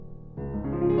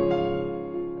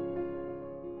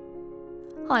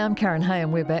Hi, I'm Karen Hay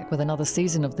and we're back with another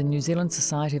season of the New Zealand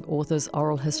Society of Authors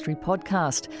Oral History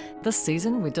podcast. This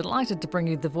season, we're delighted to bring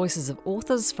you the voices of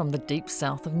authors from the deep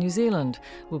south of New Zealand.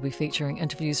 We'll be featuring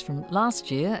interviews from last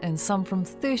year and some from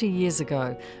 30 years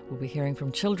ago. We'll be hearing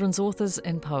from children's authors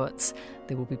and poets.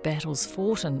 There will be battles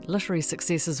fought and literary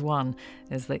successes won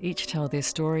as they each tell their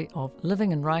story of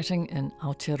living and writing in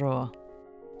Aotearoa.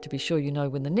 To be sure you know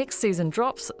when the next season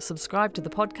drops, subscribe to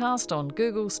the podcast on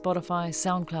Google, Spotify,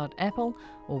 SoundCloud, Apple,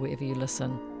 or wherever you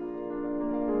listen.